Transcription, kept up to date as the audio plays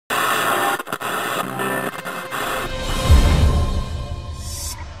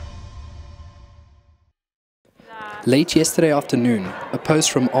Late yesterday afternoon, a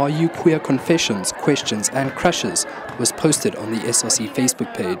post from RU Queer Confessions, Questions and Crushes was posted on the SRC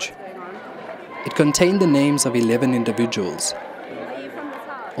Facebook page. It contained the names of 11 individuals.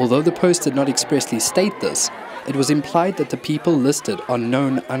 Although the post did not expressly state this, it was implied that the people listed are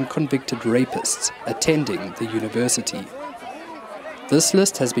known unconvicted rapists attending the university. This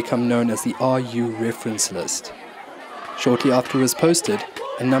list has become known as the RU reference list. Shortly after it was posted,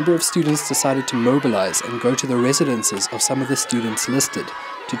 a number of students decided to mobilize and go to the residences of some of the students listed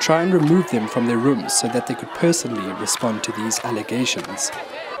to try and remove them from their rooms so that they could personally respond to these allegations.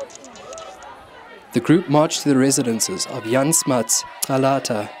 The group marched to the residences of Jan Smuts,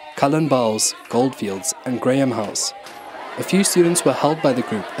 Galata, Cullen Bowles, Goldfields and Graham House. A few students were held by the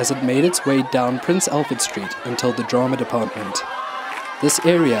group as it made its way down Prince Alfred Street until the drama department. This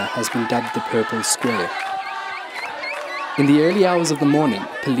area has been dubbed the Purple Square. In the early hours of the morning,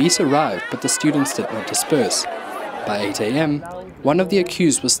 police arrived, but the students did not disperse. By 8 a.m., one of the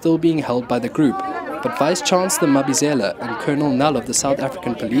accused was still being held by the group, but Vice-Chancellor Mabizela and Colonel Null of the South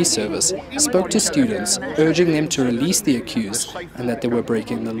African Police Service spoke to students, urging them to release the accused and that they were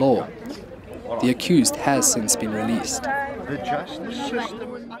breaking the law. The accused has since been released.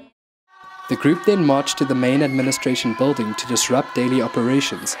 The group then marched to the main administration building to disrupt daily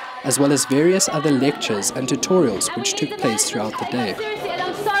operations, as well as various other lectures and tutorials which took place throughout the day.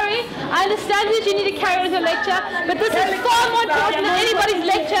 I'm sorry, I understand that you need to carry on with your lecture, but this is far more important than anybody's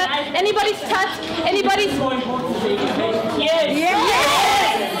lecture, anybody's touch, anybody's... Yes! Yes!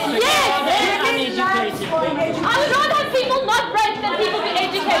 Yes! I would rather have people not break than people be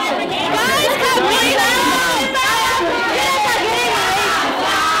educated. Guys, come on!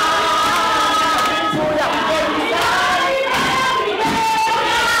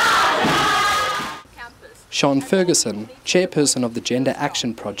 Sean Ferguson, chairperson of the Gender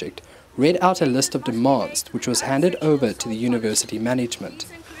Action Project, read out a list of demands which was handed over to the university management.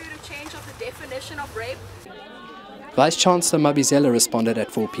 Vice-Chancellor Mabizela responded at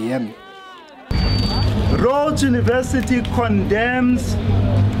 4 p.m. Rhodes University condemns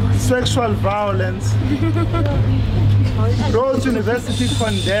sexual violence. Rhodes University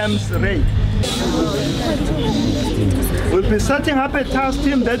condemns rape. We'll be setting up a task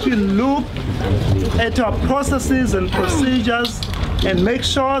team that will look at our processes and procedures and make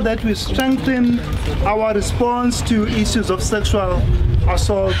sure that we strengthen our response to issues of sexual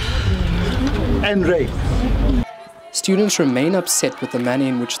assault and rape. Students remain upset with the manner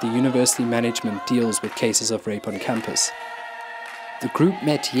in which the university management deals with cases of rape on campus. The group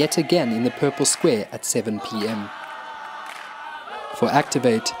met yet again in the Purple Square at 7 p.m. For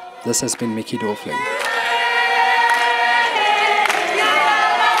Activate, this has been Mickey Dorfling.